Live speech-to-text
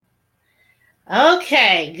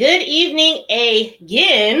Okay, good evening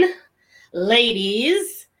again,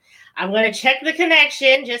 ladies. I'm going to check the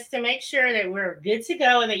connection just to make sure that we're good to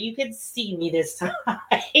go and that you can see me this time. Oh,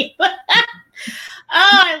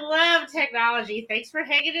 I love technology. Thanks for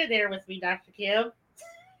hanging in there with me, Dr. Kim.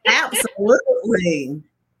 Absolutely.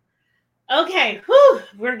 Okay, whew,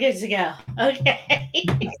 we're good to go. Okay.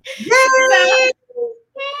 Yay! So,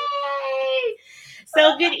 yay!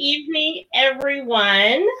 So, good evening,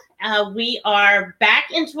 everyone. We are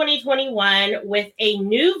back in 2021 with a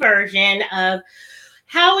new version of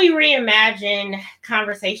how we reimagine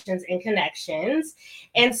conversations and connections.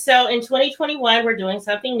 And so in 2021, we're doing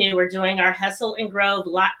something new. We're doing our Hustle and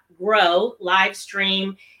Grow live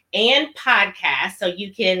stream and podcast. So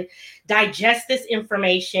you can digest this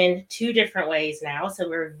information two different ways now. So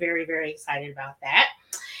we're very, very excited about that.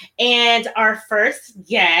 And our first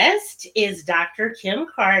guest is Dr. Kim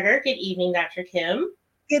Carter. Good evening, Dr. Kim.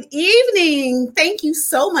 Good evening. Thank you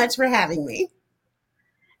so much for having me.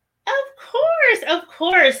 Of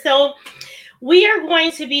course. So we are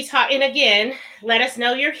going to be talking again. Let us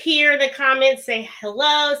know you're here in the comments. Say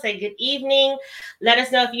hello, say good evening. Let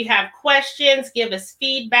us know if you have questions. Give us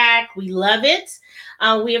feedback. We love it.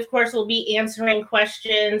 We, of course, will be answering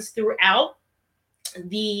questions throughout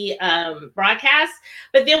the broadcast,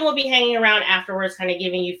 but then we'll be hanging around afterwards, kind of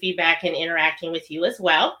giving you feedback and interacting with you as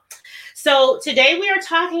well. So today we are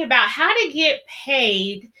talking about how to get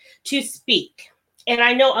paid to speak. And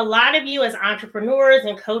I know a lot of you as entrepreneurs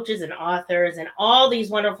and coaches and authors and all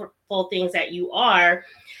these wonderful things that you are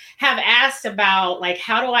have asked about, like,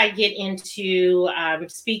 how do I get into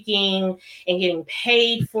speaking and getting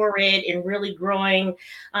paid for it and really growing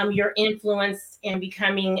your influence and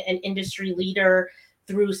becoming an industry leader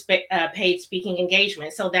through paid speaking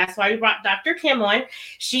engagement. So that's why we brought Dr. Kim on.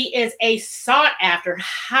 She is a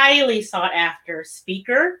highly sought after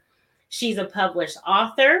speaker. She's a published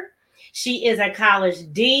author. She is a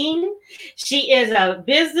college dean. She is a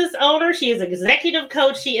business owner. She is an executive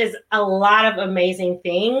coach. She is a lot of amazing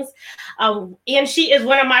things. And she is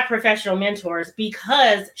one of my professional mentors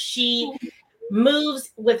because she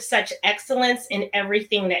moves with such excellence in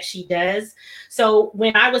everything that she does. So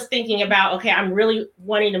when I was thinking about, okay, I'm really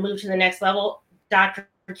wanting to move to the next level, Dr.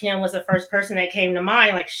 Kim was the first person that came to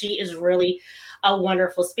mind. Like, she is really a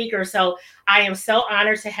wonderful speaker. So I am so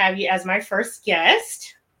honored to have you as my first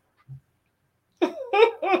guest.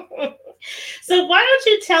 So why don't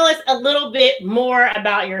you tell us a little bit more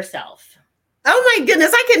about yourself? Oh my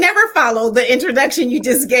goodness, I can never follow the introduction you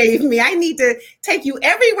just gave me. I need to take you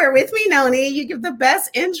everywhere with me, Noni. You give the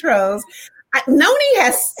best intros. Noni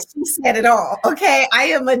has said it all. Okay, I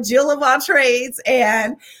am a Jill of all trades,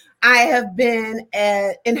 and I have been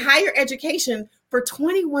in higher education for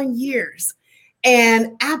 21 years.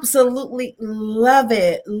 And absolutely love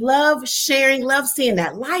it. Love sharing, love seeing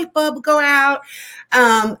that light bulb go out,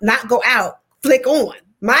 not go out, flick on.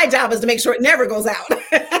 My job is to make sure it never goes out.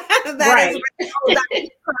 That is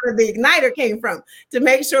where the igniter came from, to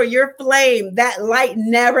make sure your flame, that light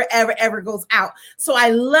never, ever, ever goes out. So I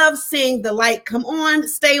love seeing the light come on,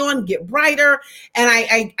 stay on, get brighter. And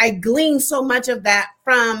I glean so much of that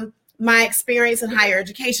from my experience in higher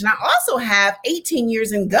education. I also have 18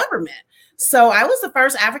 years in government. So I was the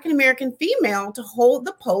first African-American female to hold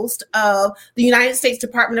the post of the United States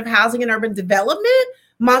Department of Housing and Urban Development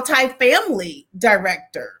multifamily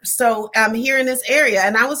director. So I'm here in this area,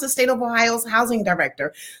 and I was the state of Ohio's housing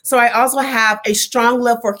director. So I also have a strong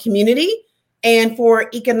love for community and for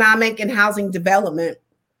economic and housing development.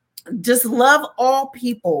 Just love all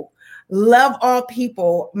people. Love all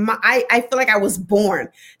people. I feel like I was born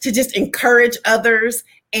to just encourage others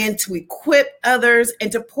and to equip others and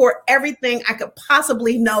to pour everything I could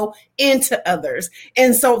possibly know into others.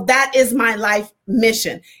 And so that is my life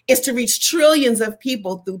mission, is to reach trillions of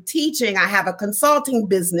people through teaching. I have a consulting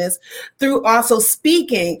business, through also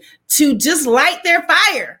speaking, to just light their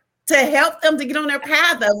fire, to help them to get on their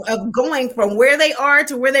path of going from where they are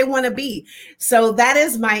to where they want to be. So that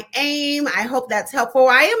is my aim. I hope that's helpful.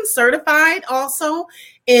 I am certified also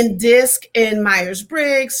in DISC, in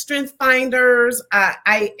Myers-Briggs, Strength Finders.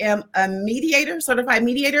 I am a mediator, certified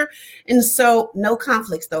mediator. And so no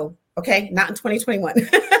conflicts though, okay? Not in 2021.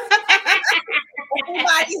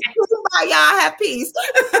 Y'all have peace.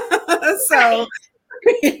 So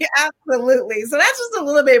absolutely. So that's just a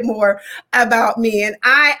little bit more about me. And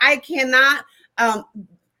I cannot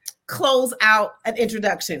close out an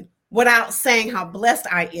introduction without saying how blessed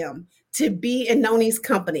I am to be in Noni's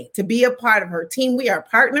company, to be a part of her team. We are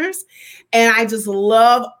partners, and I just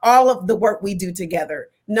love all of the work we do together.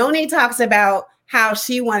 Noni talks about how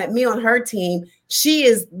she wanted me on her team. She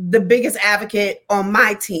is the biggest advocate on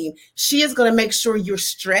my team. She is going to make sure you're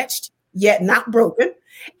stretched, yet not broken,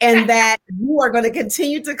 and that you are going to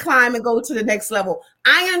continue to climb and go to the next level.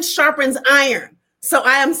 Iron sharpens iron. So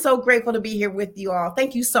I am so grateful to be here with you all.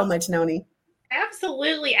 Thank you so much, Noni.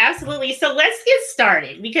 Absolutely, absolutely. So let's get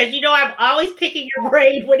started, because I'm always picking your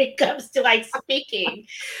brain when it comes to like speaking,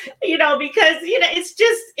 because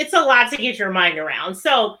it's a lot to get your mind around.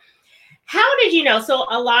 So how did you know? So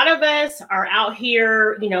a lot of us are out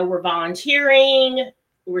here, we're volunteering,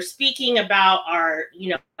 we're speaking about our,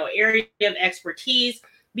 area of expertise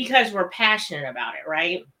because we're passionate about it,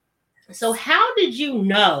 right? So how did you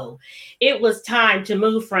know it was time to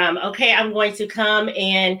move from, okay, I'm going to come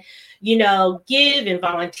and, give and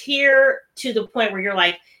volunteer, to the point where you're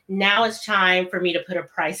like, now it's time for me to put a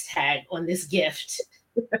price tag on this gift?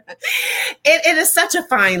 It is such a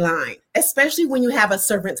fine line, especially when you have a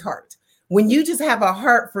servant's heart. When you just have a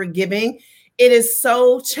heart for giving, it is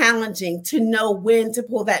so challenging to know when to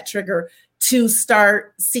pull that trigger to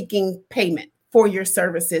start seeking payment for your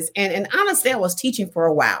services. And honestly, I was teaching for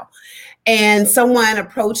a while, and someone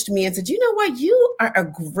approached me and said, you know what, you are a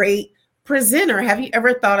great presenter. Have you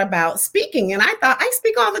ever thought about speaking? And I thought, I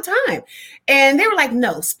speak all the time. And they were like,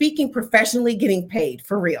 no, speaking professionally, getting paid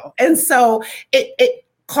for real. And so it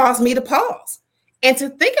caused me to pause and to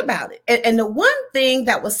think about it. And the one thing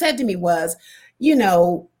that was said to me was,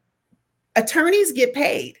 attorneys get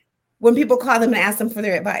paid when people call them and ask them for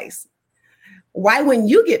their advice. Why wouldn't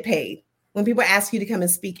you get paid when people ask you to come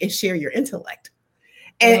and speak and share your intellect?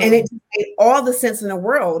 And it made all the sense in the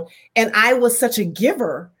world. And I was such a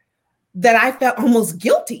giver that I felt almost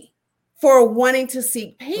guilty for wanting to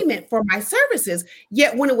seek payment for my services.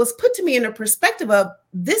 Yet when it was put to me in a perspective of,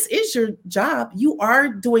 this is your job, you are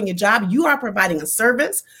doing a job, you are providing a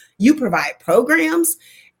service, you provide programs,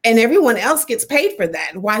 and everyone else gets paid for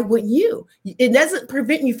that. Why wouldn't you? It doesn't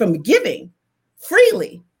prevent you from giving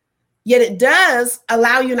freely, yet it does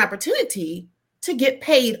allow you an opportunity to get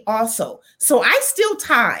paid also. So I still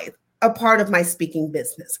tithe a part of my speaking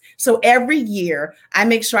business. So every year I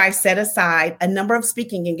make sure I set aside a number of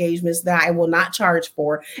speaking engagements that I will not charge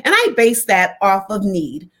for. And I base that off of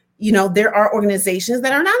need. There are organizations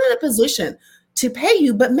that are not in a position to pay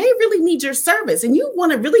you, but may really need your service, and you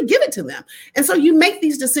want to really give it to them. And so you make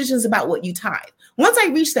these decisions about what you tithe. Once I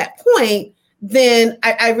reach that point, then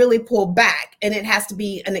I really pull back, and it has to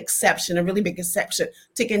be an exception, a really big exception,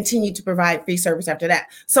 to continue to provide free service after that.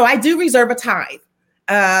 So I do reserve a tithe.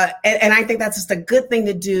 And I think that's just a good thing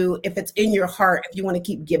to do if it's in your heart, if you want to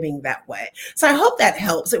keep giving that way. So I hope that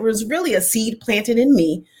helps. It was really a seed planted in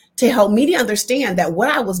me to help me to understand that what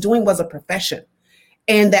I was doing was a profession,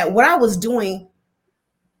 and that what I was doing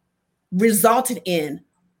resulted in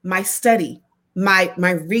my study, my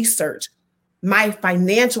research, my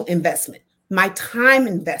financial investment, my time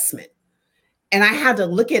investment. And I had to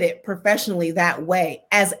look at it professionally that way,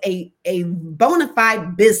 as a bona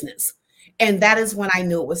fide business. And that is when I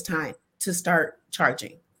knew it was time to start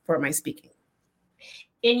charging for my speaking.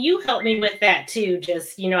 And you helped me with that too.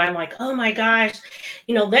 Just, I'm like, oh my gosh,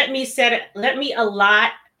 let me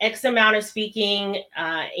allot X amount of speaking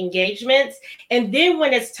engagements. And then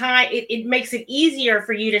when it's time, it makes it easier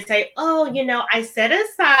for you to say, oh, I set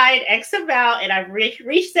aside X amount and I've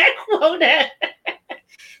reached that quota.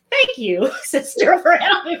 Thank you, sister, for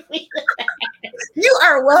helping me. You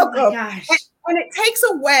are welcome. Oh my gosh. And it takes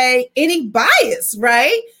away any bias,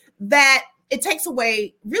 right? That it takes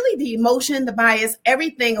away really the emotion, the bias,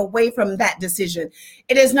 everything away from that decision.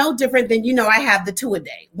 It is no different than, I have the 2 a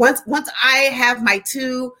day. Once I have my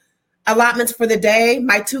 2 allotments for the day,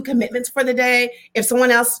 my 2 commitments for the day, if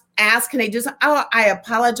someone else asks, can they do something? Oh, I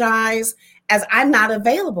apologize, as I'm not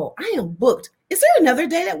available. I am booked. Is there another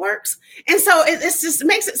day that works? And so it's just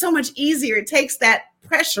makes it so much easier. It takes that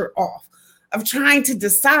pressure off of trying to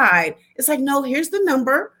decide. It's like, no, here's the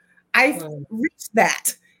number. I've reached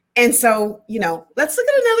that. And so, let's look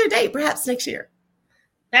at another date, perhaps next year.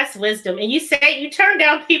 That's wisdom. And you say you turn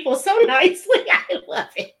down people so nicely. I love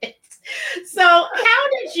it. So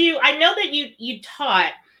I know that you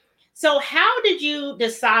taught. So how did you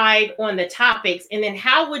decide on the topics? And then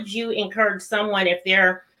how would you encourage someone if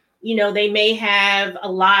they're, they may have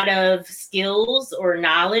a lot of skills or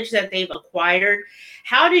knowledge that they've acquired?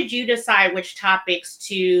 How did you decide which topics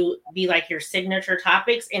to be like your signature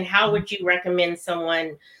topics? And how would you recommend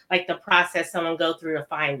someone, like the process someone go through to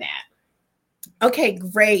find that? Okay,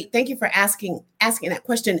 great. Thank you for asking that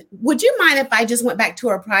question. Would you mind if I just went back to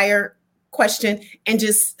our prior question and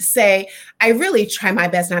just say, I really try my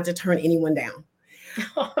best not to turn anyone down.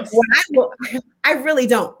 I really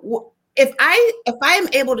don't. If I am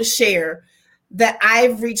able to share that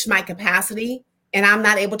I've reached my capacity, and I'm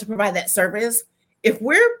not able to provide that service, if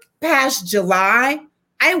we're past July,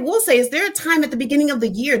 I will say, is there a time at the beginning of the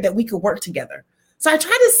year that we could work together? So I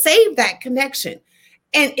try to save that connection.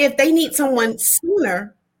 And if they need someone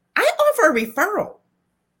sooner, I offer a referral.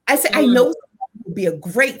 I say, I know someone would be a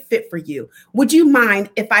great fit for you. Would you mind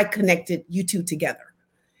if I connected you two together?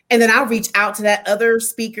 And then I'll reach out to that other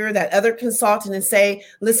speaker, that other consultant, and say,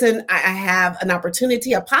 listen, I have an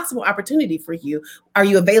opportunity, a possible opportunity for you. Are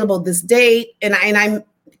you available this date? And I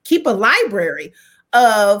keep a library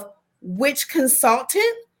of which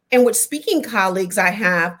consultant and which speaking colleagues I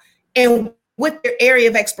have and what their area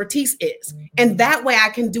of expertise is. And that way I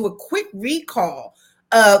can do a quick recall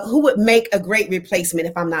of who would make a great replacement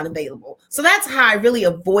if I'm not available. So that's how I really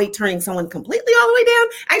avoid turning someone completely all the way down.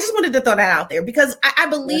 I just wanted to throw that out there because I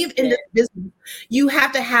believe in this business, you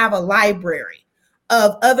have to have a library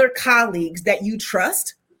of other colleagues that you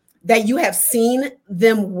trust, that you have seen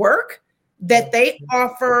them work, that they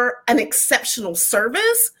offer an exceptional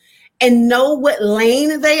service and know what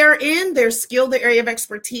lane they are in, their skill, their area of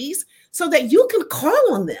expertise, so that you can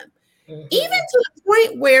call on them. Even to the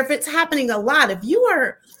point where if it's happening a lot, if you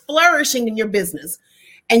are flourishing in your business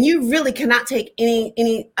and you really cannot take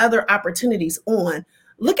any other opportunities on,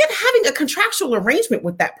 look at having a contractual arrangement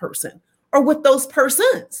with that person or with those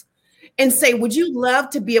persons and say, would you love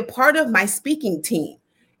to be a part of my speaking team?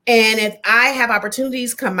 And if I have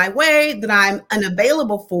opportunities come my way that I'm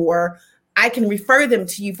unavailable for, I can refer them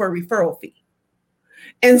to you for a referral fee.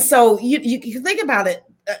 And so you can think about it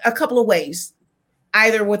a couple of ways.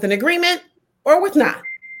 Either with an agreement or with not.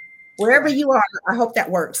 Wherever you are, I hope that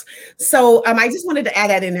works. So I just wanted to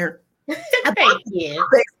add that in there. Thank you.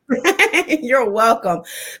 You're welcome.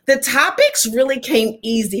 The topics really came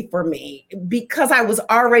easy for me because I was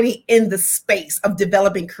already in the space of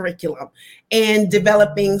developing curriculum and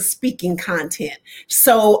developing speaking content.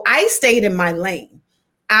 So I stayed in my lane.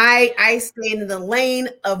 I stayed in the lane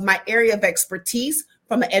of my area of expertise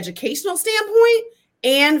from an educational standpoint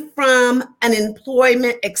and from an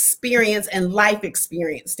employment experience and life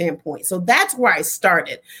experience standpoint. So that's where I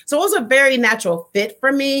started. So it was a very natural fit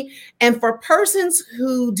for me. And for persons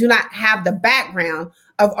who do not have the background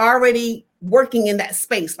of already working in that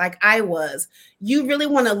space like I was, you really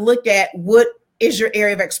want to look at what is your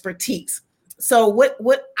area of expertise. So what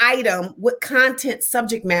item, what content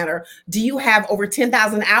subject matter do you have over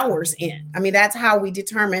 10,000 hours in? I mean, that's how we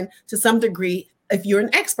determine to some degree if you're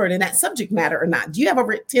an expert in that subject matter or not. Do you have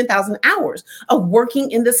over 10,000 hours of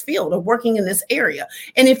working in this field, of working in this area?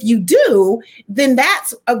 And if you do, then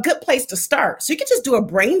that's a good place to start. So you can just do a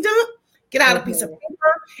brain dump, get out a piece of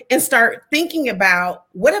paper and start thinking about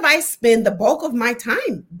what have I spent the bulk of my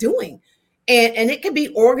time doing? And it could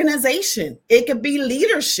be organization. It could be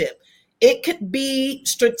leadership. It could be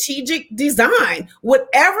strategic design.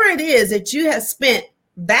 Whatever it is that you have spent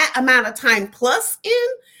that amount of time plus in,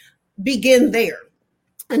 begin there.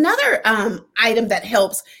 Another item that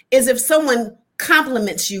helps is if someone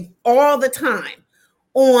compliments you all the time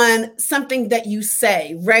on something that you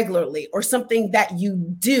say regularly or something that you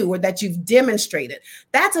do or that you've demonstrated.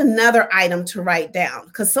 That's another item to write down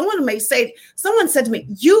because someone said to me,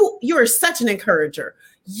 you're such an encourager.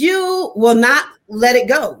 You will not let it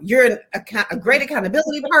go. You're a great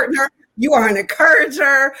accountability partner. You are an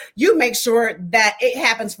encourager. You make sure that it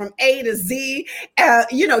happens from A to Z.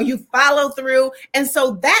 You follow through. And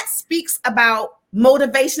so that speaks about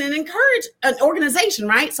motivation and encourage an organization,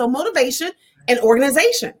 right? So motivation and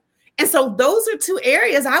organization. And so those are two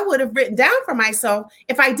areas I would have written down for myself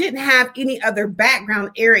if I didn't have any other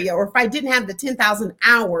background area or if I didn't have the 10,000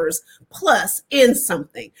 hours plus in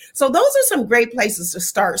something. So those are some great places to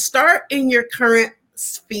start. Start in your current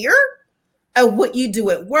sphere of what you do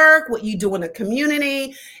at work, what you do in a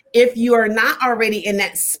community. If you are not already in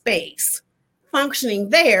that space functioning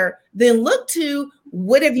there, then look to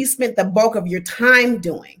what have you spent the bulk of your time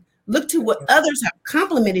doing? Look to what others have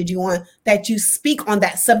complimented you on, that you speak on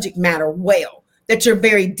that subject matter well, that you're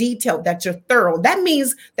very detailed, that you're thorough. That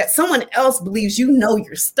means that someone else believes you know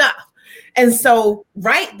your stuff. And so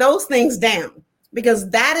write those things down because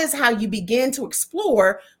that is how you begin to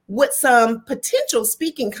explore what some potential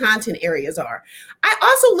speaking content areas are. I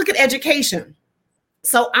also look at education.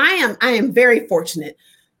 So I am very fortunate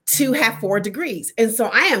to have 4 degrees. And so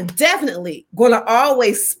I am definitely going to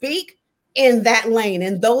always speak in that lane,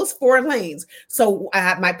 in those 4 lanes. So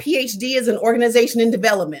my PhD is in organization and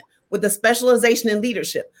development with a specialization in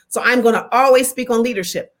leadership. So I'm going to always speak on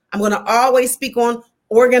leadership. I'm going to always speak on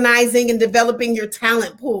organizing and developing your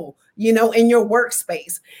talent pool, in your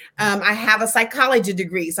workspace. I have a psychology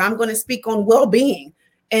degree, so I'm going to speak on well-being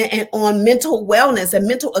and on mental wellness and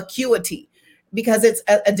mental acuity. because it's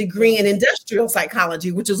a degree in industrial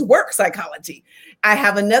psychology, which is work psychology. I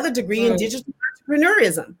have another degree in digital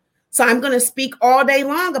entrepreneurism. So I'm going to speak all day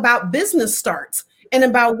long about business starts and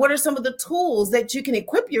about what are some of the tools that you can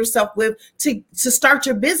equip yourself with to start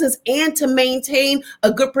your business and to maintain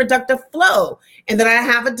a good productive flow. And then I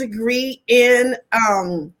have a degree in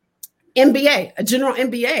MBA, a general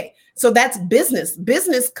MBA. So that's business.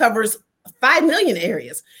 Business covers 5 million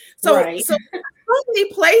areas. So, right. so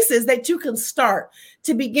many places that you can start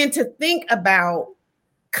to begin to think about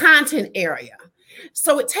content area.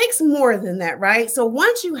 So it takes more than that, right? So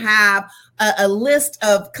once you have a list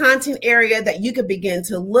of content area that you can begin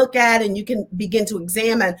to look at and you can begin to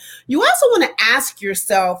examine, you also want to ask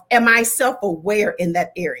yourself, am I self-aware in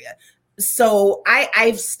that area? So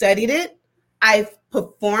I've studied it. I've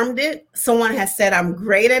performed it. Someone has said I'm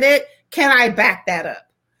great at it. Can I back that up?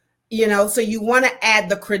 So you want to add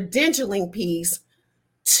the credentialing piece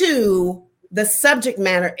to the subject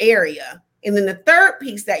matter area. And then the third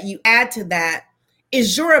piece that you add to that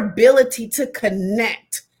is your ability to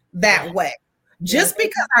connect that way. Just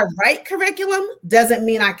because I write curriculum doesn't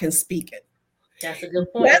mean I can speak it. That's a good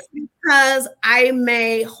point. Just because I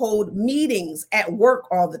may hold meetings at work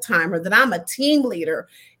all the time, or that I'm a team leader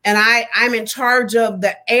and I'm in charge of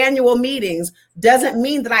the annual meetings, doesn't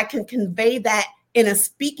mean that I can convey that in a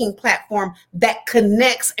speaking platform that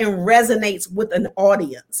connects and resonates with an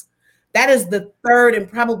audience. That is the third and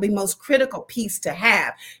probably most critical piece to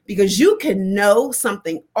have, because you can know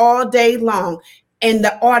something all day long and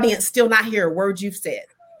the audience still not hear a word you've said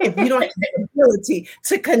if you don't have the ability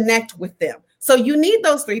to connect with them. So you need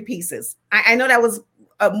those three pieces. I know that was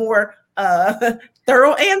a more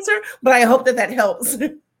thorough answer, but I hope that helps.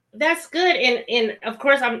 That's good. And of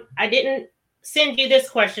course, I didn't send you this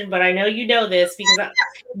question, but I know you know this because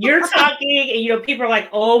you're talking and, people are like,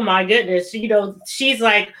 oh my goodness, she's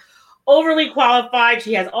like overly qualified.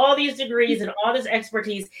 She has all these degrees and all this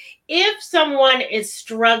expertise. If someone is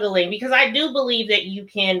struggling, because I do believe that you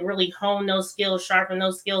can really hone those skills, sharpen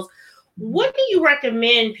those skills, what do you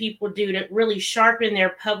recommend people do to really sharpen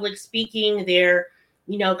their public speaking, their,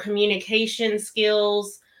 communication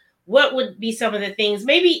skills? What would be some of the things,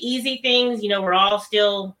 maybe easy things, we're all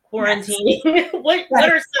still quarantining. Yes. What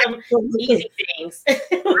are some easy things we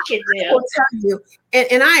can do? I will tell you,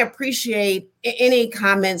 and I appreciate any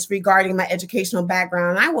comments regarding my educational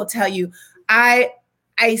background. I will tell you, I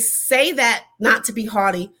say that not to be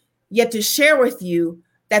haughty, yet to share with you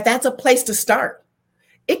that that's a place to start.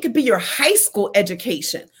 It could be your high school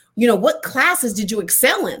education. What classes did you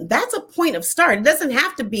excel in? That's a point of start. It doesn't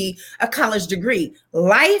have to be a college degree.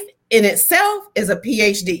 Life in itself is a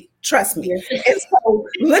PhD. Trust me. Yes. And so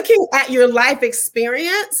looking at your life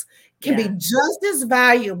experience can be just as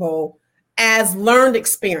valuable as learned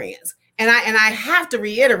experience. And I have to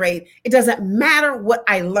reiterate, it doesn't matter what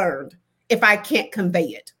I learned if I can't convey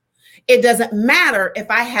it. It doesn't matter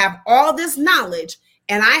if I have all this knowledge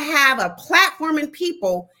and I have a platform and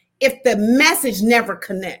people if the message never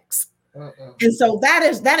connects. And so that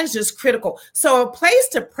is just critical. So a place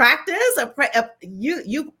to practice,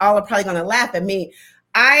 you all are probably going to laugh at me.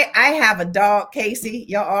 I have a dog, Casey.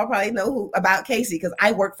 Y'all all probably know about Casey because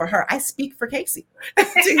I work for her. I speak for Casey.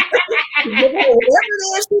 Whatever it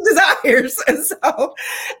is she desires. And so,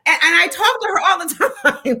 and I talk to her all the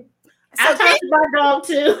time. So I talk to my dog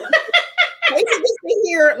too. Casey gets to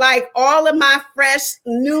hear like all of my fresh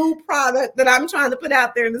new product that I'm trying to put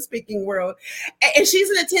out there in the speaking world. And she's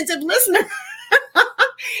an attentive listener.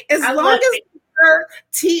 As long as her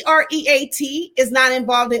TREAT is not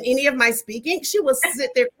involved in any of my speaking, she will sit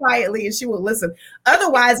there quietly and she will listen.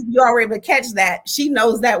 Otherwise, if you are able to catch that, she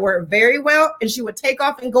knows that word very well and she would take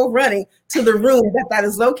off and go running to the room that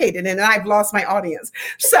is located in, and I've lost my audience.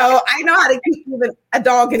 So I know how to keep even a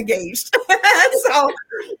dog engaged. so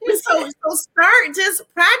start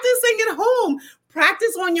just practicing at home.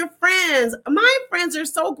 Practice on your friends. My friends are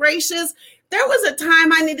so gracious. There was a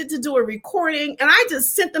time I needed to do a recording and I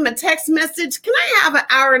just sent them a text message. Can I have an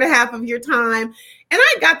hour and a half of your time? And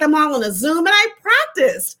I got them all on a Zoom and I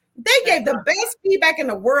practiced. They gave the best feedback in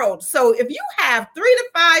the world. So if you have 3 to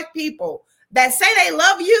 5 people that say they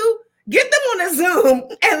love you, get them on a Zoom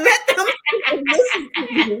and let them listen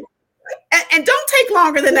to you. And don't take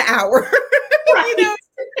longer than an hour.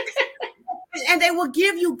 And they will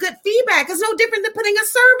give you good feedback. It's no different than putting a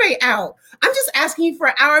survey out. I'm just asking you for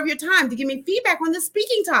an hour of your time to give me feedback on this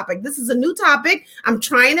speaking topic. This is a new topic. I'm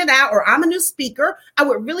trying it out, or I'm a new speaker. I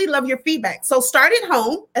would really love your feedback. So start at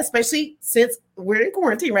home, especially since we're in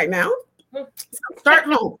quarantine right now. So start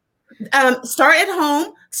home. Start at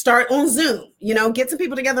home, start on Zoom, get some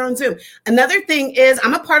people together on Zoom. Another thing is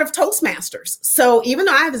I'm a part of Toastmasters. So even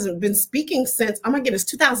though I haven't been speaking since, oh my goodness,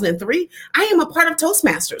 2003, I am a part of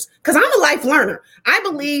Toastmasters because I'm a life learner. I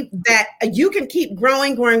believe that you can keep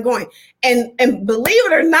growing. And believe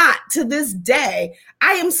it or not, to this day,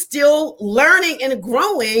 I am still learning and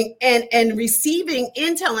growing and receiving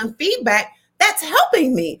intel and feedback that's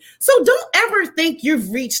helping me. So don't ever think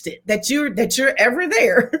you've reached it, that you're ever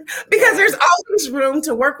there, because there's always room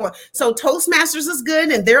to work on. So Toastmasters is good,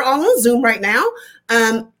 and they're all on Zoom right now.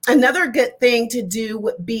 Another good thing to do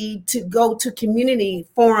would be to go to community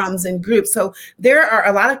forums and groups. So there are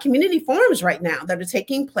a lot of community forums right now that are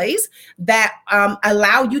taking place that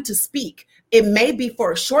allow you to speak. It may be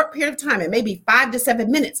for a short period of time. It may be 5 to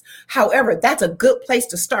 7 minutes. However, that's a good place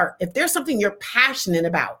to start. If there's something you're passionate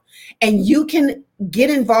about and you can get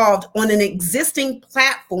involved on an existing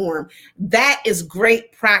platform, that is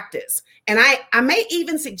great practice. And I may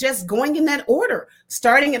even suggest going in that order,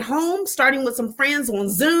 starting at home, starting with some friends on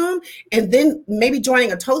Zoom, and then maybe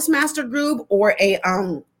joining a Toastmaster group or a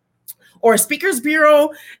speakers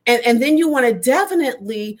bureau. And then you want to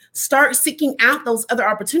definitely start seeking out those other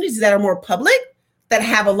opportunities that are more public, that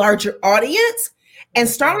have a larger audience, and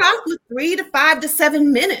start off with 3 to 5 to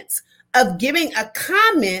 7 minutes of giving a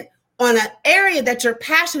comment on an area that you're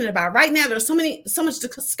passionate about. Right now, there's so much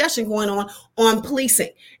discussion going on policing,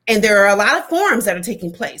 and there are a lot of forums that are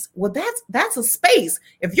taking place. Well, that's a space.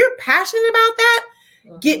 If you're passionate about that,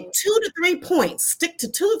 get 2 to 3 points, stick to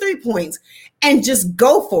 2 to 3 points, and just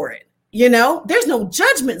go for it. There's no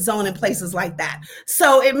judgment zone in places like that.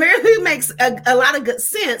 So it really makes a lot of good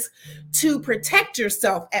sense to protect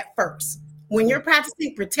yourself at first. When you're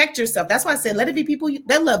practicing, protect yourself. That's why I said, let it be people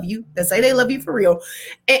that love you, that say they love you for real,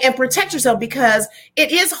 and protect yourself, because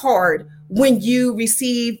it is hard when you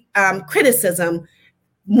receive criticism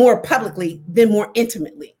more publicly than more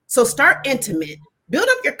intimately. So start intimate. Build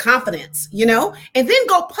up your confidence, and then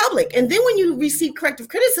go public. And then when you receive corrective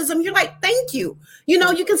criticism, you're like, thank you.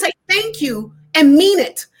 You can say thank you and mean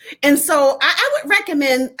it. And so I would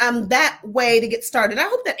recommend that way to get started. I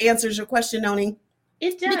hope that answers your question, Noni.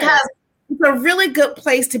 It does. Because it's a really good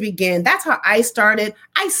place to begin. That's how I started.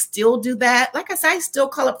 I still do that. Like I said, I still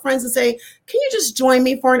call up friends and say, can you just join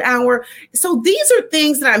me for an hour? So these are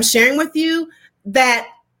things that I'm sharing with you that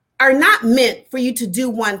are not meant for you to do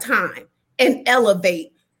one time and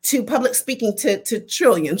elevate to public speaking to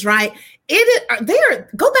trillions, right?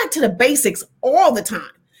 Go back to the basics all the time,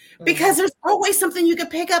 because there's always something you can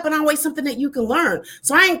pick up and always something that you can learn.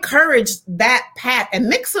 So I encourage that path and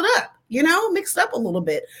mix it up, mix it up a little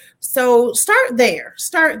bit. So start there.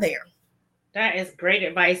 That is great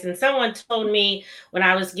advice. And someone told me when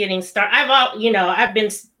I was getting started, I've been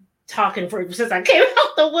talking since I came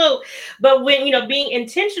out the womb. But when, being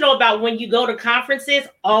intentional about when you go to conferences,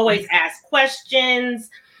 always ask questions,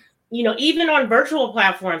 even on virtual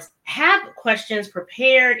platforms, have questions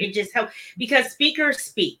prepared. It just helps, because speakers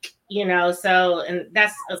speak, so, and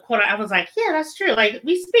that's a quote. I was like, yeah, that's true. Like,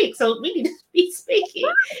 we speak, so we need to be speaking.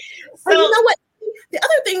 So, you know what? The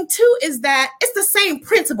other thing too is that it's the same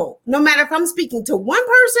principle. No matter if I'm speaking to one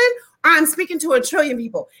person or I'm speaking to a trillion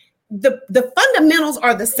people, the fundamentals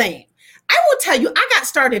are the same. I will tell you, I got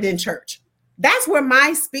started in church. That's where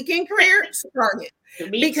my speaking career started.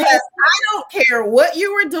 Because I don't care what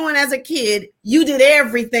you were doing as a kid, you did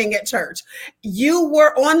everything at church. You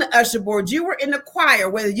were on the usher board, you were in the choir,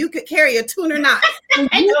 whether you could carry a tune or not.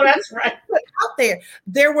 I know that's right. Out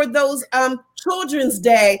there were those Children's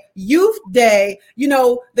Day, Youth Day,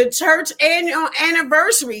 the church annual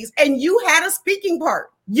anniversaries, and you had a speaking part.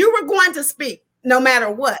 You were going to speak no matter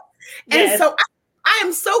what. Yes. And so I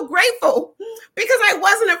am so grateful, because I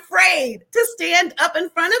wasn't afraid to stand up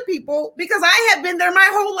in front of people, because I had been there my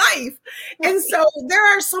whole life. And so there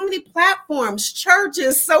are so many platforms,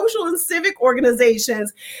 churches, social and civic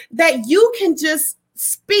organizations that you can just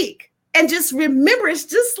speak and just remember. It's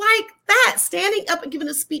just like that, standing up and giving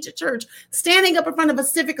a speech at church, standing up in front of a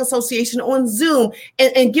civic association on Zoom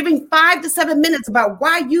and giving 5 to 7 minutes about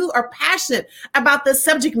why you are passionate about this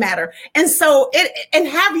subject matter. And so and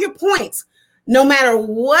have your points. No matter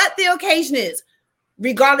what the occasion is,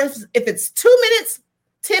 regardless if it's 2 minutes,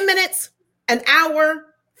 10 minutes, an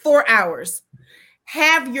hour, 4 hours,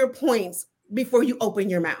 have your points before you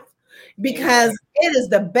open your mouth, because it is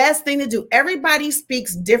the best thing to do. Everybody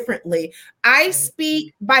speaks differently. I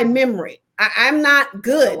speak by memory. I'm not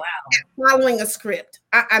good at following a script.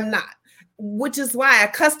 I'm not, which is why I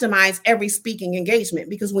customize every speaking engagement,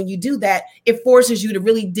 because when you do that, it forces you to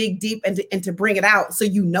really dig deep and to bring it out so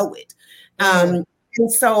you know it.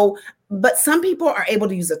 And so, but some people are able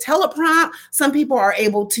to use a teleprompt. Some people are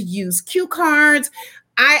able to use cue cards.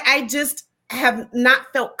 I just have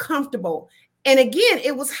not felt comfortable. And again,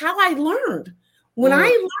 it was how I learned. When I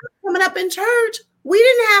learned coming up in church, we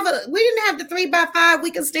didn't have the 3x5.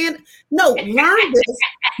 We can stand. No, learn this,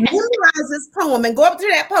 memorize this poem, and go up to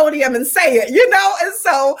that podium and say it. And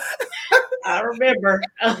so I remember.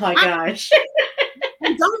 Oh my gosh!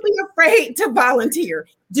 And don't be afraid to volunteer.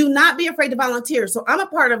 Do not be afraid to volunteer. So I'm a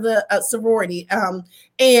part of the sorority,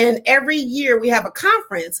 and every year we have a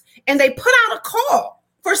conference, and they put out a call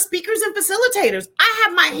for speakers and facilitators. I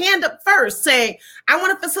have my hand up first, saying I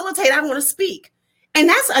want to facilitate. I want to speak. And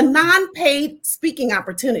that's a non-paid speaking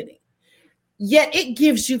opportunity. Yet it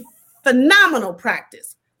gives you phenomenal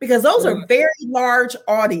practice because those are very large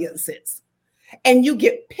audiences. And you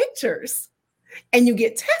get pictures and you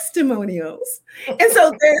get testimonials. And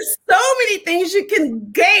so there's so many things you can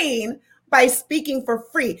gain by speaking for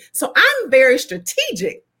free. So I'm very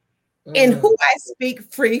strategic in who I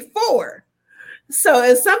speak free for. So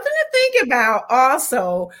it's something to think about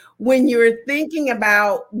also when you're thinking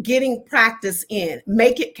about getting practice in.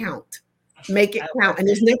 Make it count. Make it count. And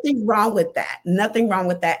there's nothing wrong with that. Nothing wrong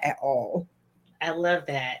with that at all. I love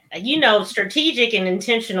that. Strategic and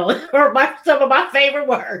intentional are some of my favorite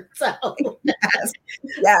words. So, yes.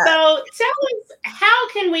 So tell us, how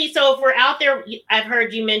can we, so if we're out there, I've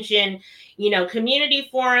heard you mention, community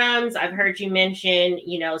forums. I've heard you mention,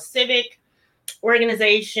 civic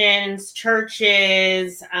organizations,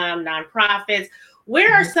 churches, nonprofits.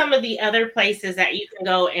 Where are some of the other places that you can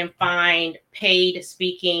go and find paid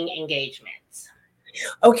speaking engagements?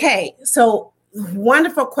 Okay, so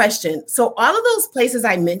wonderful question. So all of those places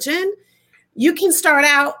I mentioned, you can start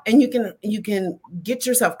out and you can get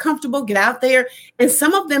yourself comfortable, get out there, and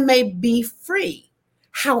some of them may be free.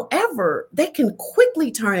 However, they can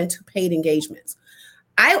quickly turn into paid engagements.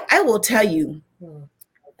 I will tell you,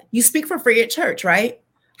 you speak for free at church, right?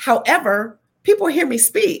 However, people hear me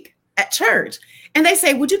speak at church and they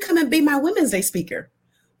say, would you come and be my Women's Day speaker?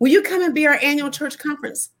 Will you come and be our annual church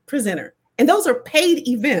conference presenter? And those are paid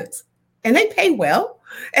events and they pay well.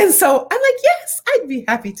 And so I'm like, yes, I'd be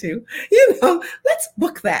happy to, let's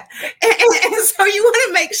book that. And so you want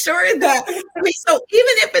to make sure that, so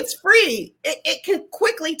even if it's free, it can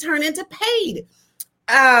quickly turn into paid.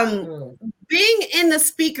 Being in the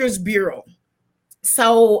Speakers Bureau.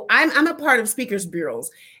 So I'm a part of Speakers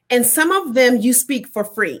Bureaus, and some of them you speak for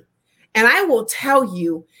free. And I will tell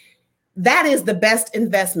you that is the best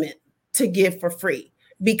investment to give for free,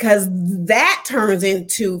 because that turns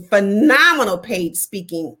into phenomenal paid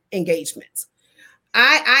speaking engagements.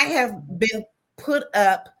 I have been put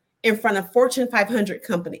up in front of Fortune 500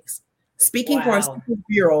 companies speaking for a Speakers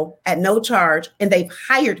Bureau at no charge, and they've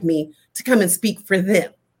hired me to come and speak for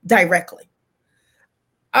them directly.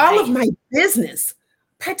 All of my business,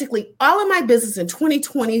 practically all of my business in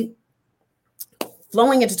 2020,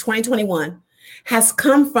 flowing into 2021, has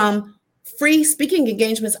come from free speaking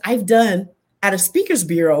engagements I've done at a Speakers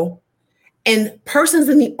Bureau, and persons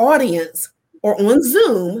in the audience or on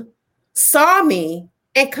Zoom saw me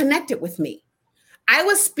and connected with me. I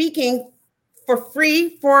was speaking for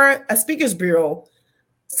free for a Speakers Bureau.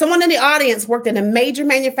 Someone in the audience worked in a major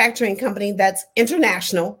manufacturing company that's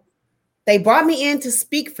international. They brought me in to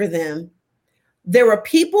speak for them. There were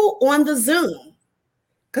people on the Zoom,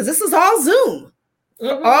 because this is all Zoom,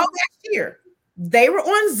 all last year. They were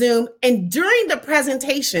on Zoom, and during the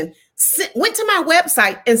presentation, went to my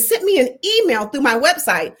website and sent me an email through my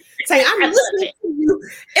website saying, I'm listening to you.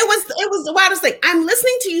 It was the wildest thing. I'm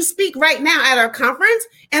listening to you speak right now at our conference,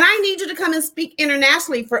 and I need you to come and speak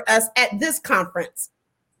internationally for us at this conference.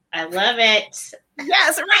 I love it.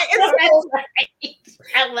 Yes, right. Right.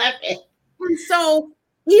 I love it. And so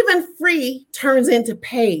even free turns into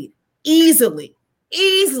paid easily.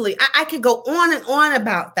 I could go on and on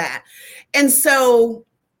about that. And so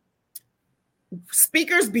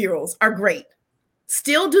Speakers Bureaus are great.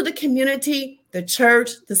 Still do the community, the church,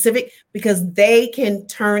 the civic, because they can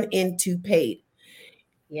turn into paid.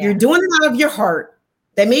 Yeah. You're doing it out of your heart.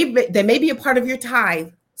 They may be a part of your tithe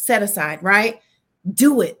set aside, right?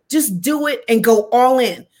 Do it. Just do it and go all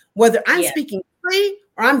in. Whether I'm speaking free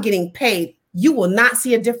or I'm getting paid, you will not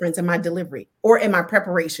see a difference in my delivery or in my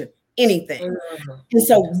preparation, anything. And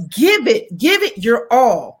so give it your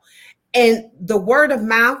all. And the word of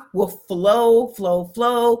mouth will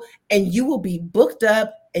flow, and you will be booked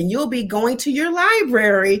up, and you'll be going to your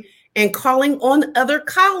library and calling on other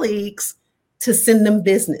colleagues to send them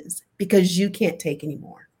business because you can't take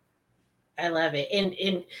anymore. I love it.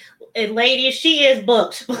 And ladies, she is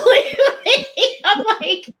booked. I'm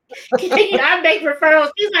like, I make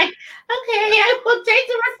referrals. She's like, okay, I will take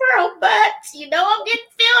the referral, but I'm getting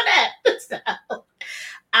filled up. So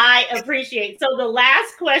I appreciate. So the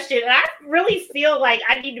last question, and I really feel like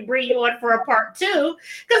I need to bring you on for a part 2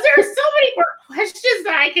 because there are so many more questions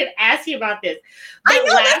that I could ask you about this. I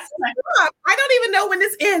don't even know when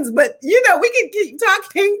this ends, but we can keep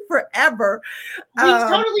talking forever. We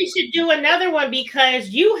totally should do another one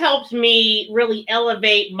because you helped me really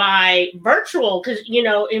elevate my virtual, because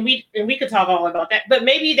and we could talk all about that, but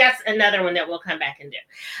maybe that's another one that we'll come back and do.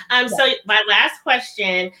 So my last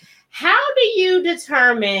question. How do you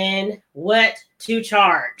determine what to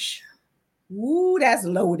charge? Ooh, that's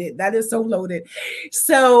loaded. That is so loaded.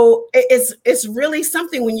 So it's really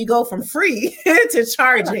something when you go from free to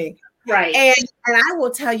charging. Right. And I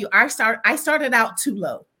will tell you, I started out too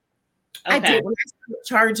low. Okay. I did. When I started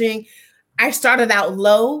charging, I started out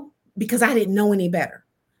low because I didn't know any better.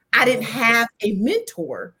 I didn't have a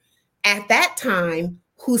mentor at that time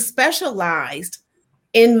who specialized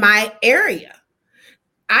in my area.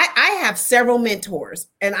 I have several mentors,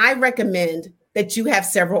 and I recommend that you have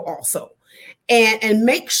several also. And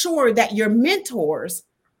make sure that your mentors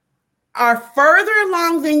are further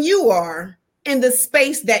along than you are in the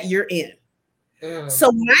space that you're in. So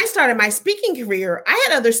when I started my speaking career, I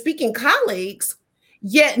had other speaking colleagues,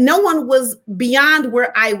 yet no one was beyond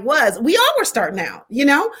where I was. We all were starting out,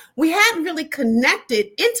 we hadn't really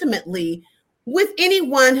connected intimately with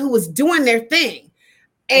anyone who was doing their thing.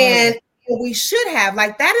 And we should have,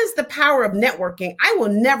 that is the power of networking. I will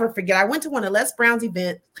never forget. I went to one of Les Brown's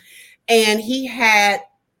events, and he had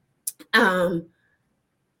a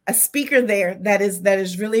speaker there that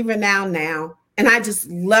is really renowned now. And I just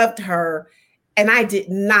loved her. And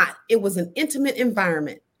it was an intimate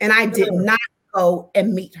environment. And I did not go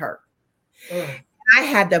and meet her. I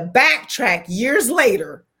had to backtrack years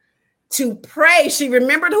later to pray she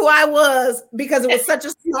remembered who I was, because it was such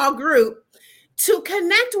a small group, to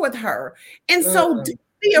connect with her. And so don't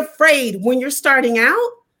be afraid when you're starting out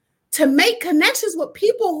to make connections with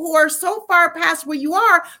people who are so far past where you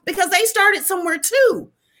are, because they started somewhere too.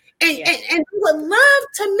 And would love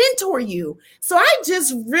to mentor you. So I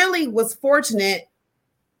just really was fortunate.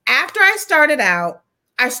 After I started out,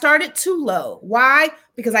 I started too low. Why?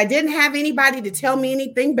 Because I didn't have anybody to tell me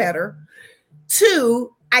anything better.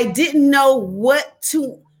 2, I didn't know what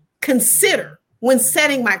to consider when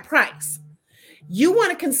setting my price. You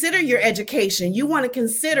want to consider your education. You want to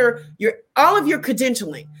consider all of your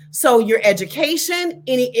credentialing. So your education,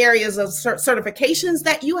 any areas of certifications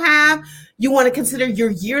that you have, you want to consider your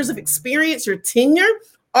years of experience, your tenure.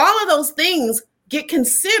 All of those things get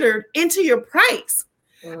considered into your price.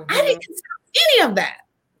 I didn't consider any of that.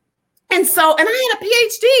 And I had a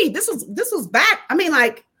PhD. This was back.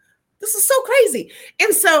 This is so crazy.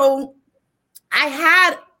 And so I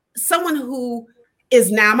had someone who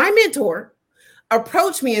is now my mentor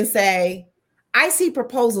approach me and say, I see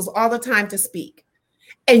proposals all the time to speak,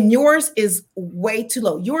 and yours is way too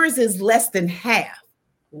low. Yours is less than half.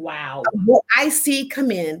 Wow. What I see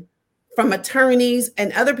come in from attorneys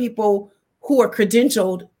and other people who are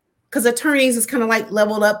credentialed, because attorneys is kind of like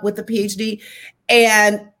leveled up with the PhD.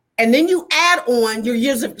 And then you add on your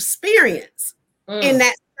years of experience in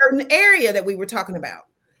that certain area that we were talking about.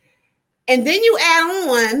 And then you add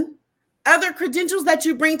on other credentials that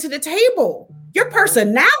you bring to the table, your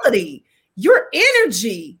personality, your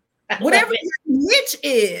energy, whatever your niche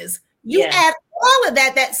is, you add all of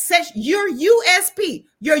that sets your USP,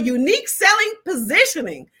 your unique selling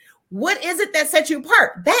positioning. What is it that sets you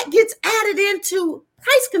apart? That gets added into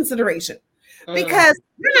price consideration, because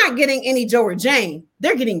you're not getting any Joe or Jane.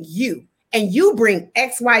 They're getting you, and you bring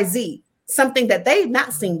XYZ, something that they've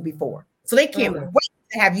not seen before. So they can't wait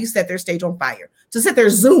to have you set their stage on fire, to set their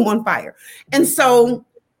Zoom on fire. And so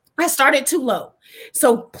I started too low.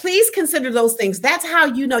 So please consider those things. That's how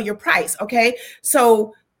you know your price. Okay.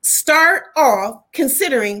 So start off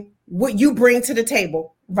considering what you bring to the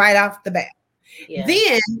table right off the bat. Yeah.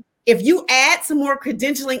 Then if you add some more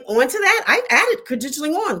credentialing onto that, I added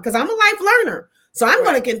credentialing on because I'm a life learner. So I'm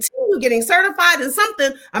going to continue getting certified in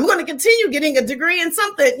something. I'm going to continue getting a degree in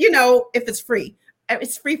something, if it's free.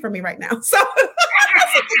 It's free for me right now. So,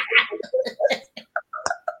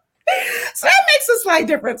 so that makes a slight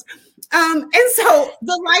difference. And so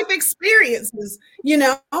the life experiences,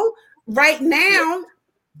 right now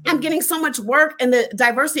I'm getting so much work in the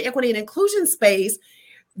diversity, equity, and inclusion space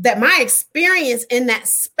that my experience in that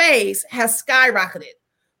space has skyrocketed.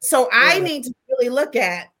 So I need to really look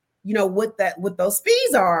at, what those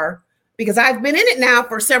fees are, because I've been in it now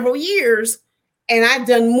for several years. And I've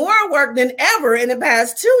done more work than ever in the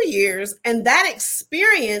past 2 years. And that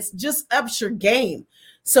experience just ups your game.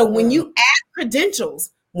 So when you add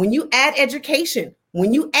credentials, when you add education,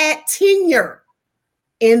 when you add tenure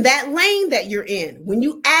in that lane that you're in, when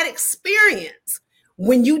you add experience,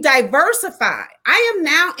 when you diversify, I am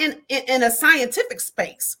now in a scientific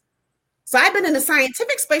space. So I've been in the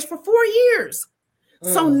scientific space for 4 years.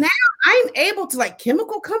 So now I'm able to, like,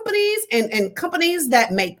 chemical companies and companies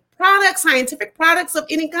that make products, scientific products of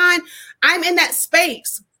any kind, I'm in that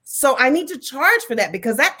space. So I need to charge for that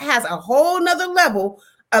because that has a whole nother level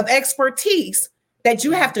of expertise that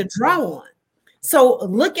you have to draw on. So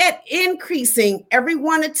look at increasing every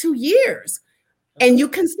 1 to 2 years. And you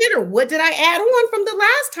consider, what did I add on from the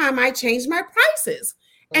last time I changed my prices?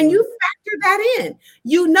 And you factor that in.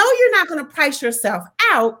 You know you're not going to price yourself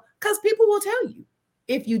out because people will tell you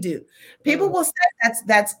if you do. People will say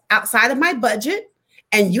that's outside of my budget.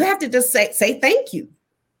 And you have to just say thank you,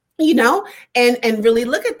 you know, and really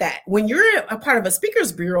look at that. When you're a part of a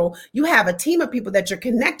speakers bureau, you have a team of people that you're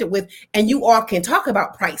connected with, and you all can talk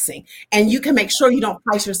about pricing, and you can make sure you don't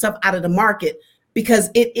price yourself out of the market, because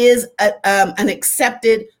it is an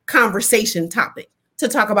accepted conversation topic to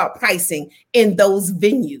talk about pricing in those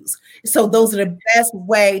venues. So those are the best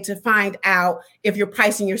way to find out if you're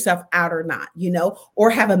pricing yourself out or not, you know, or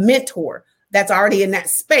have a mentor that's already in that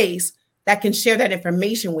space that can share that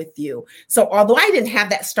information with you. So although I didn't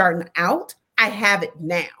have that starting out, I have it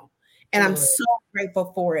now. And I'm so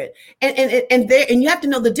grateful for it. And you have to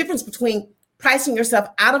know the difference between pricing yourself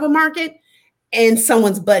out of a market and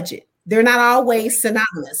someone's budget. They're not always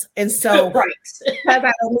synonymous. And so because I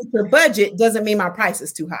don't meet your budget doesn't mean my price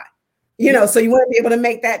is too high. You know, so you want to be able to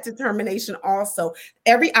make that determination also.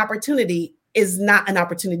 Every opportunity is not an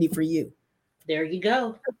opportunity for you. There you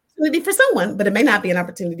go. For someone, but it may not be an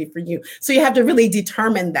opportunity for you. So you have to really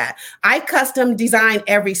determine that. I custom design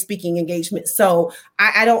every speaking engagement. So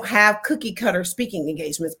I don't have cookie cutter speaking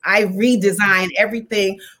engagements. I redesign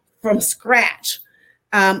everything from scratch,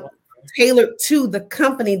 tailored to the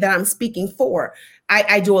company that I'm speaking for.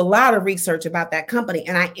 I do a lot of research about that company,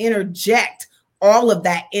 and I interject all of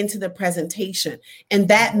that into the presentation. And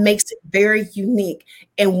that makes it very unique.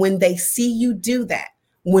 And when they see you do that,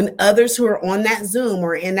 when others who are on that Zoom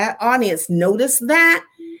or in that audience notice that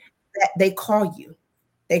they call you.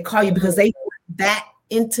 They call you because they want that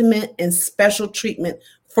intimate and special treatment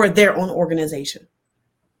for their own organization.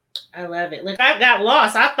 I love it. Look, I got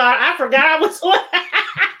lost. I forgot I was on. I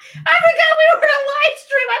forgot we were in a live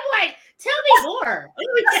stream. I'm like, tell me more.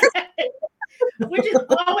 Which is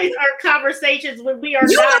always our conversations when we are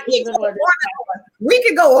not even on. We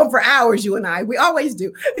could go on for hours, you and I. We always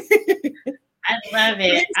do. I love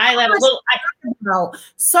it. I love it.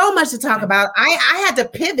 So much to talk about. I had to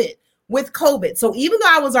pivot with COVID. So even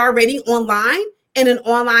though I was already online in an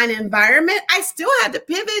online environment, I still had to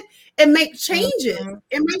pivot and make changes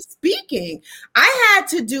in my speaking. I had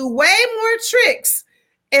to do way more tricks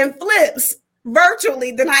and flips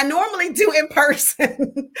virtually than I normally do in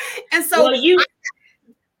person. And so you're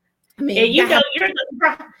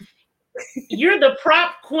the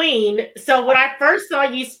prop queen. So when I first saw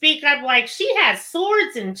you speak, I'm like, she has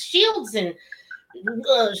swords and shields and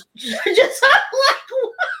just I'm like, what?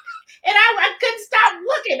 And I couldn't stop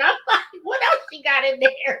looking. I'm like, what else she got in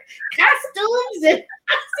there? Costumes, and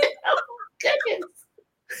I said, oh goodness.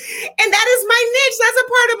 And that is my niche. That's a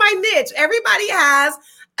part of my niche. Everybody has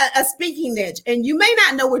a speaking niche, and you may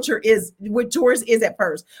not know what yours is at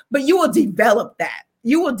first, but you will develop that.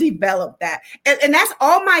 You will develop that. And that's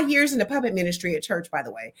all my years in the puppet ministry at church, by the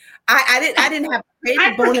way. I didn't have a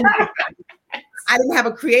creative bone in my body. I didn't have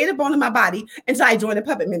a creative bone in my body until I joined the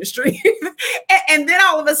puppet ministry. and then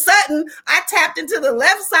all of a sudden, I tapped into the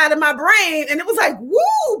left side of my brain, and it was like,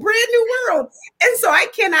 woo, brand new world. And so I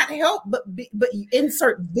cannot help but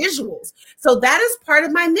insert visuals. So that is part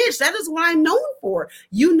of my niche. That is what I'm known for.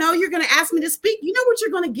 You know, you're going to ask me to speak. You know what you're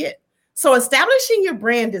going to get. So establishing your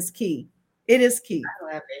brand is key. It is key.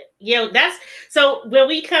 I love it. Yeah, that's so when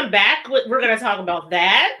we come back, we're going to talk about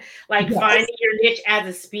that, like finding your niche as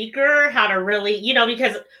a speaker, how to really, you know,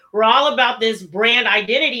 because we're all about this brand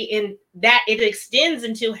identity, and that it extends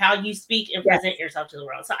into how you speak and present yourself to the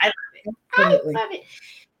world. So I love it. Absolutely. I love it.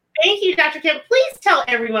 Thank you, Dr. Kim. Please tell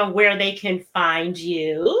everyone where they can find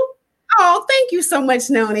you. Oh, thank you so much,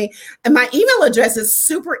 Noni. And my email address is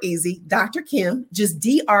super easy. Dr. Kim, just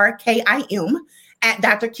DRKIM at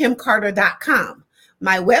drkimcarter.com.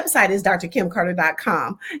 My website is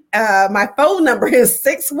drkimcarter.com. My phone number is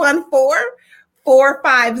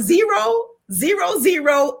 614-450-0666.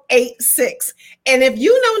 0086. And if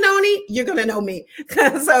you know Noni, you're going to know me.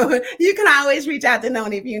 So you can always reach out to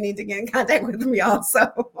Noni if you need to get in contact with me also.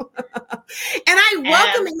 And I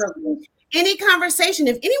welcome any conversation.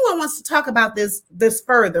 If anyone wants to talk about this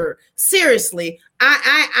further, seriously,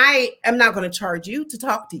 I am not going to charge you to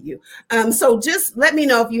talk to you. So just let me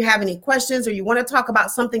know if you have any questions or you want to talk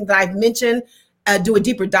about something that I've mentioned, do a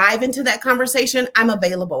deeper dive into that conversation. I'm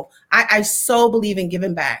available. I so believe in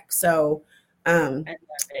giving back. So that'll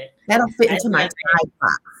fit into my time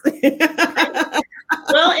box.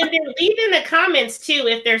 Well, and then leave in the comments too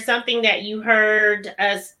if there's something that you heard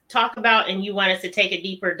us talk about and you want us to take a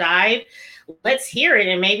deeper dive. Let's hear it.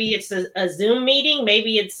 And maybe it's a Zoom meeting,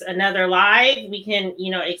 maybe it's another live. We can,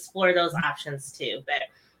 explore those options too. But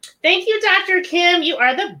thank you, Dr. Kim. You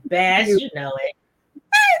are the best. You know it.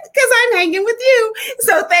 Because I'm hanging with you.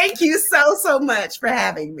 So thank you so much for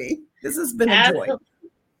having me. This has been a joy.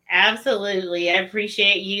 Absolutely. I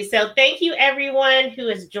appreciate you. So thank you, everyone who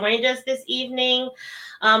has joined us this evening.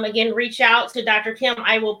 Again, reach out to Dr. Kim.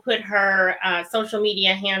 I will put her social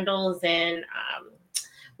media handles and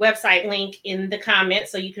website link in the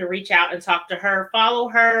comments so you can reach out and talk to her, follow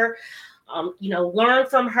her, learn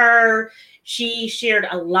from her. She shared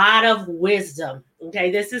a lot of wisdom.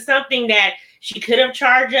 Okay, this is something that she could have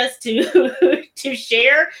charged us to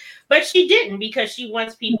share, but she didn't because she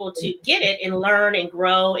wants people to get it and learn and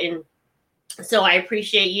grow. And so I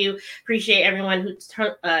appreciate you, appreciate everyone who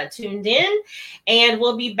tuned in, and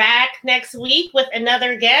we'll be back next week with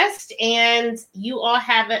another guest. And you all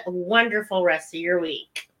have a wonderful rest of your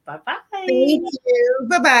week. Bye-bye. Thank you.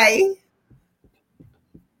 Bye-bye.